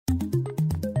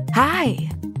Hi,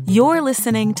 you're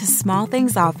listening to Small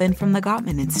Things Often from the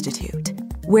Gottman Institute,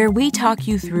 where we talk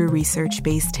you through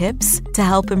research-based tips to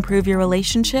help improve your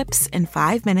relationships in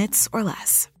 5 minutes or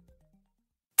less.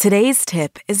 Today's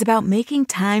tip is about making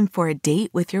time for a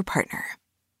date with your partner.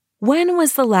 When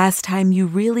was the last time you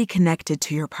really connected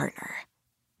to your partner?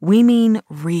 We mean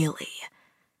really.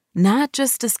 Not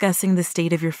just discussing the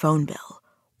state of your phone bill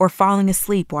or falling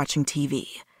asleep watching TV.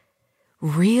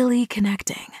 Really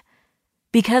connecting.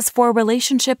 Because for a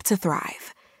relationship to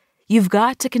thrive, you've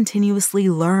got to continuously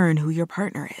learn who your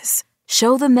partner is,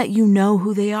 show them that you know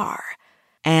who they are,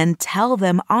 and tell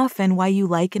them often why you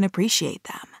like and appreciate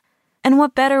them. And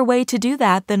what better way to do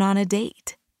that than on a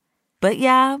date? But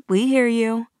yeah, we hear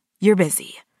you. You're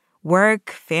busy. Work,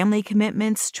 family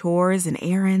commitments, chores, and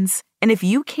errands. And if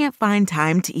you can't find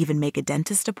time to even make a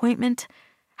dentist appointment,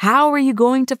 how are you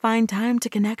going to find time to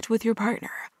connect with your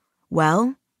partner?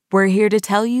 Well, we're here to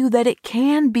tell you that it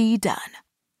can be done.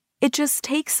 It just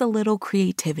takes a little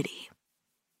creativity.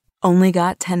 Only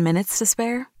got 10 minutes to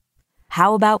spare?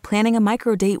 How about planning a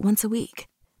microdate once a week?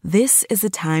 This is a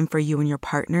time for you and your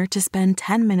partner to spend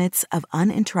 10 minutes of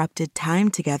uninterrupted time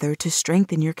together to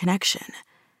strengthen your connection.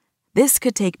 This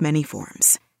could take many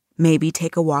forms. Maybe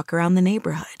take a walk around the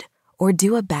neighborhood, or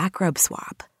do a back rub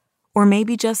swap, or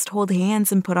maybe just hold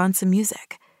hands and put on some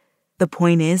music. The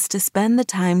point is to spend the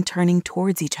time turning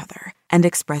towards each other and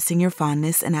expressing your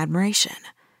fondness and admiration.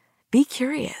 Be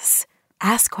curious.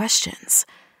 Ask questions.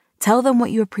 Tell them what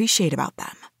you appreciate about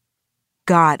them.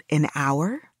 Got an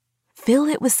hour? Fill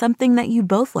it with something that you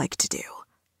both like to do.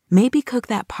 Maybe cook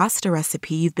that pasta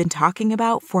recipe you've been talking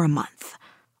about for a month.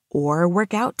 Or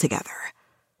work out together.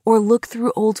 Or look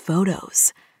through old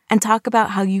photos and talk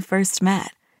about how you first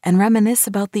met and reminisce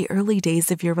about the early days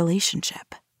of your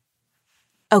relationship.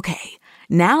 Okay,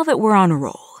 now that we're on a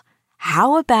roll,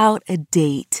 how about a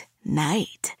date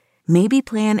night? Maybe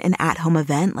plan an at-home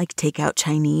event like takeout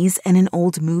Chinese and an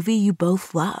old movie you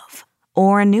both love,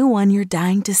 or a new one you're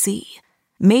dying to see.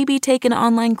 Maybe take an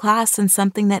online class in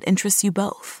something that interests you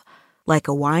both, like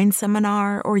a wine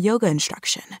seminar or yoga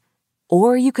instruction.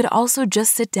 Or you could also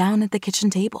just sit down at the kitchen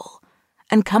table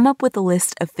and come up with a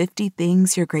list of 50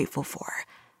 things you're grateful for,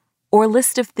 or a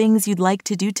list of things you'd like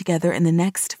to do together in the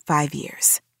next 5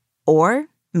 years. Or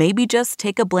maybe just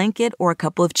take a blanket or a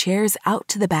couple of chairs out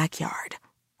to the backyard,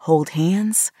 hold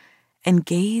hands, and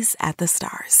gaze at the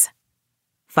stars.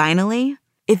 Finally,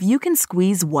 if you can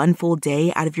squeeze one full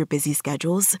day out of your busy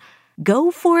schedules, go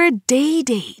for a day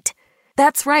date.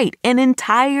 That's right, an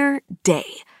entire day.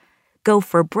 Go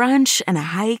for brunch and a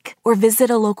hike, or visit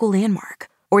a local landmark,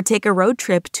 or take a road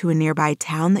trip to a nearby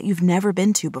town that you've never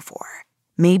been to before.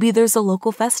 Maybe there's a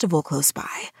local festival close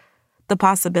by. The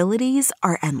possibilities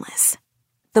are endless.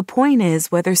 The point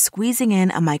is, whether squeezing in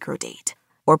a microdate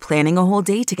or planning a whole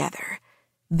day together,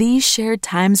 these shared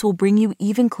times will bring you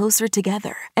even closer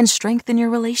together and strengthen your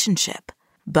relationship.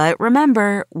 But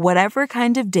remember, whatever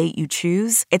kind of date you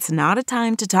choose, it's not a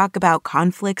time to talk about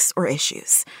conflicts or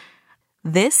issues.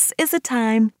 This is a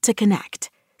time to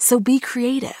connect, so be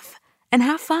creative and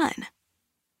have fun.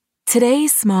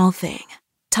 Today's small thing.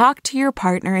 Talk to your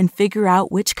partner and figure out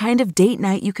which kind of date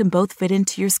night you can both fit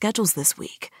into your schedules this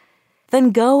week.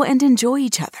 Then go and enjoy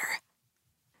each other.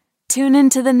 Tune in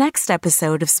to the next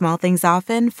episode of Small Things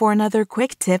Often for another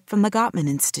quick tip from the Gottman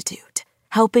Institute,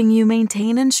 helping you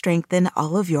maintain and strengthen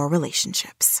all of your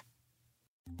relationships.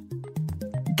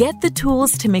 Get the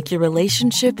tools to make your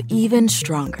relationship even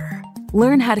stronger.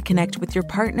 Learn how to connect with your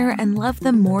partner and love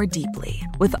them more deeply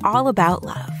with All About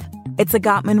Love. It's a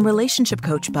Gottman Relationship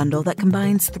Coach bundle that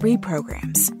combines 3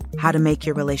 programs: How to Make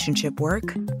Your Relationship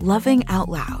Work, Loving Out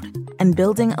Loud, and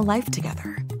Building a Life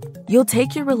Together. You'll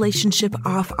take your relationship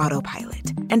off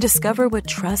autopilot and discover what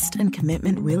trust and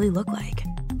commitment really look like.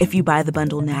 If you buy the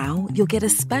bundle now, you'll get a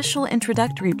special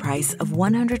introductory price of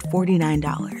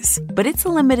 $149, but it's a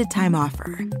limited time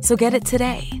offer, so get it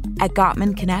today at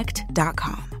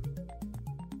GottmanConnect.com.